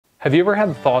Have you ever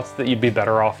had thoughts that you'd be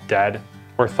better off dead,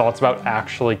 or thoughts about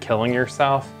actually killing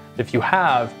yourself? If you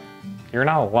have, you're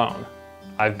not alone.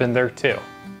 I've been there too.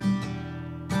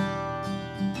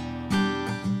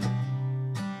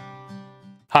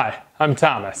 Hi, I'm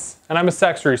Thomas, and I'm a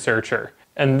sex researcher.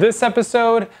 And this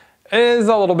episode is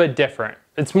a little bit different.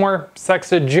 It's more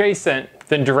sex adjacent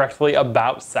than directly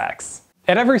about sex.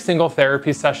 At every single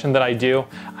therapy session that I do,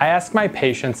 I ask my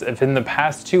patients if in the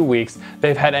past 2 weeks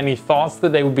they've had any thoughts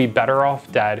that they would be better off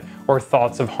dead or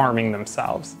thoughts of harming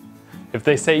themselves. If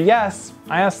they say yes,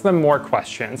 I ask them more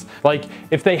questions, like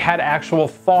if they had actual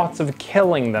thoughts of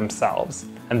killing themselves.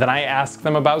 And then I ask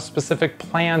them about specific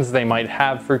plans they might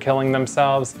have for killing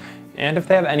themselves, and if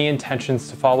they have any intentions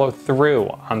to follow through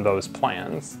on those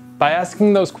plans. By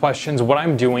asking those questions, what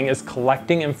I'm doing is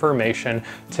collecting information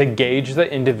to gauge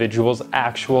the individual's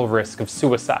actual risk of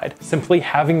suicide. Simply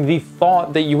having the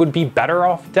thought that you would be better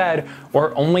off dead,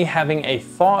 or only having a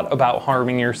thought about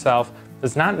harming yourself,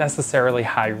 is not necessarily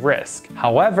high risk.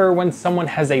 However, when someone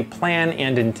has a plan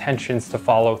and intentions to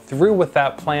follow through with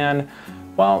that plan,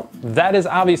 well, that is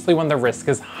obviously when the risk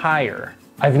is higher.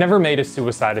 I've never made a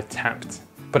suicide attempt,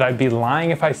 but I'd be lying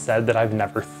if I said that I've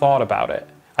never thought about it.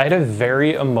 I had a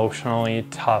very emotionally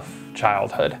tough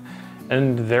childhood,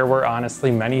 and there were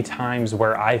honestly many times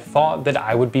where I thought that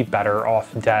I would be better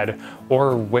off dead,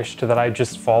 or wished that I'd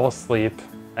just fall asleep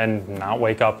and not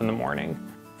wake up in the morning.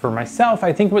 For myself,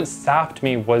 I think what stopped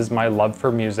me was my love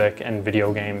for music and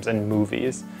video games and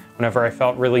movies. Whenever I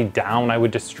felt really down, I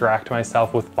would distract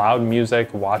myself with loud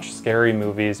music, watch scary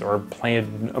movies, or play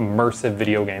an immersive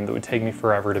video game that would take me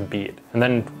forever to beat. And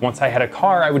then once I had a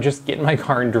car, I would just get in my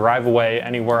car and drive away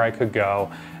anywhere I could go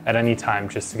at any time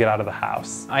just to get out of the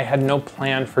house. I had no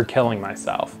plan for killing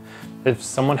myself. If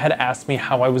someone had asked me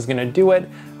how I was gonna do it,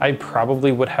 I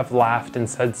probably would have laughed and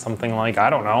said something like, I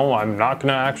don't know, I'm not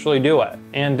gonna actually do it.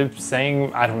 And if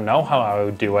saying I don't know how I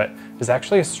would do it is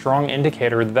actually a strong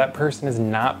indicator that that person is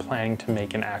not planning to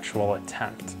make an actual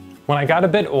attempt. When I got a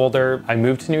bit older, I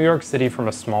moved to New York City from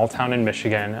a small town in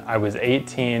Michigan. I was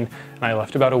 18 and I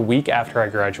left about a week after I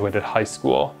graduated high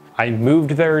school. I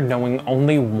moved there knowing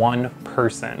only one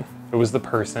person. It was the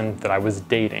person that I was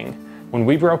dating. When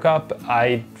we broke up,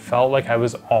 I felt like I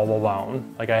was all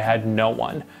alone, like I had no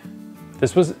one.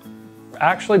 This was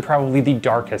actually probably the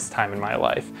darkest time in my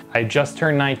life. I had just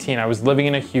turned 19, I was living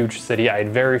in a huge city, I had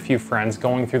very few friends.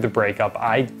 Going through the breakup,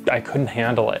 I couldn't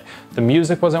handle it. The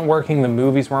music wasn't working, the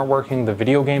movies weren't working, the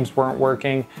video games weren't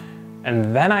working.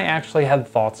 And then I actually had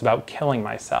thoughts about killing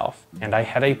myself, and I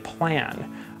had a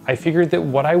plan. I figured that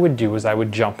what I would do is I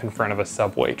would jump in front of a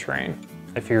subway train.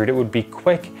 I figured it would be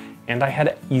quick, and I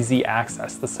had easy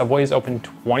access. The subway is open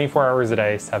 24 hours a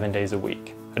day, 7 days a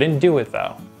week. I didn't do it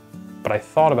though, but I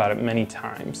thought about it many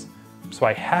times. So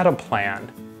I had a plan,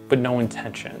 but no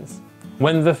intentions.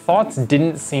 When the thoughts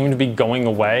didn't seem to be going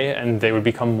away and they would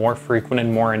become more frequent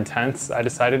and more intense, I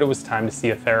decided it was time to see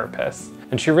a therapist.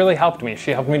 And she really helped me.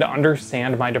 She helped me to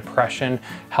understand my depression,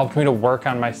 helped me to work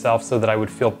on myself so that I would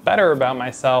feel better about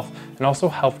myself, and also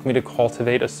helped me to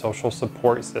cultivate a social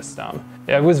support system.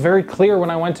 It was very clear when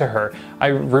I went to her. I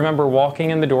remember walking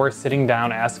in the door, sitting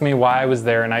down, asking me why I was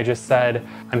there, and I just said,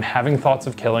 I'm having thoughts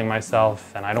of killing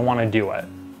myself and I don't want to do it.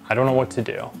 I don't know what to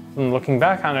do. And looking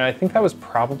back on it, I think that was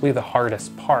probably the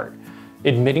hardest part.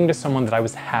 Admitting to someone that I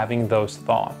was having those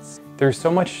thoughts. There's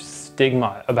so much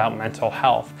stigma about mental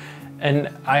health. And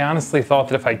I honestly thought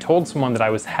that if I told someone that I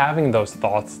was having those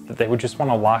thoughts, that they would just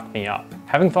want to lock me up.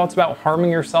 Having thoughts about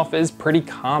harming yourself is pretty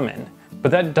common,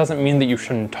 but that doesn't mean that you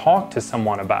shouldn't talk to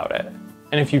someone about it.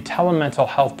 And if you tell a mental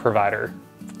health provider,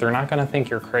 they're not gonna think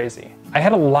you're crazy. I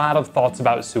had a lot of thoughts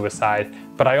about suicide,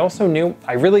 but I also knew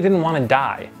I really didn't want to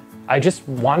die. I just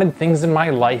wanted things in my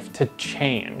life to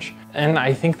change. And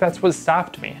I think that's what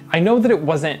stopped me. I know that it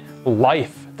wasn't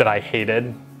life that I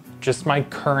hated, just my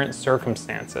current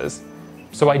circumstances.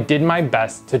 So I did my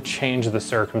best to change the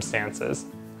circumstances,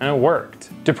 and it worked.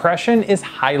 Depression is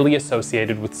highly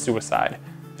associated with suicide,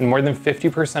 and more than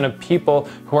 50% of people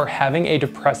who are having a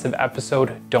depressive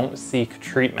episode don't seek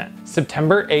treatment.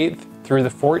 September 8th through the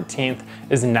 14th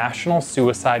is National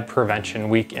Suicide Prevention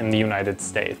Week in the United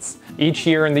States. Each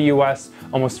year in the US,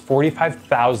 almost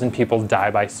 45,000 people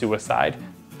die by suicide.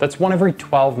 That's 1 every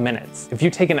 12 minutes. If you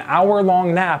take an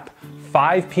hour-long nap,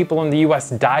 5 people in the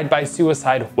US died by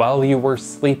suicide while you were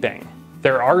sleeping.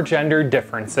 There are gender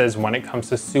differences when it comes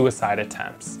to suicide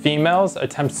attempts. Females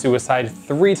attempt suicide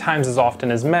 3 times as often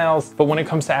as males, but when it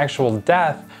comes to actual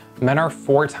death, men are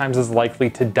 4 times as likely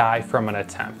to die from an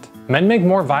attempt. Men make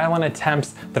more violent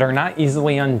attempts that are not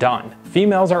easily undone.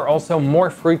 Females are also more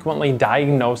frequently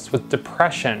diagnosed with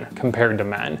depression compared to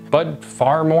men, but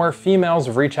far more females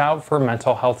reach out for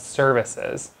mental health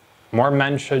services. More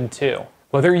men should too.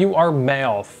 Whether you are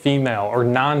male, female, or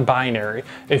non-binary,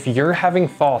 if you're having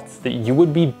thoughts that you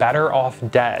would be better off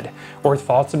dead, or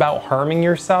thoughts about harming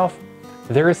yourself,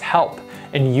 there is help,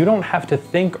 and you don't have to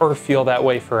think or feel that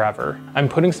way forever. I'm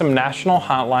putting some national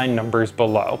hotline numbers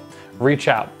below. Reach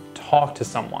out. Talk to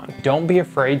someone. Don't be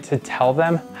afraid to tell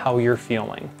them how you're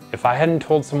feeling. If I hadn't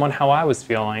told someone how I was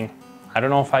feeling, I don't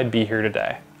know if I'd be here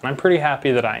today. And I'm pretty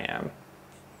happy that I am.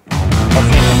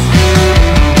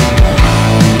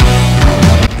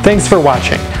 Thanks for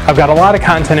watching. I've got a lot of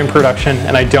content in production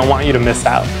and I don't want you to miss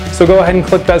out. So go ahead and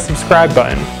click that subscribe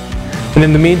button. And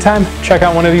in the meantime, check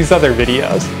out one of these other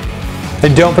videos.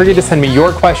 And don't forget to send me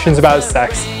your questions about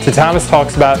sex to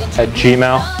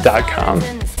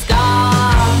thomastalksabout@gmail.com.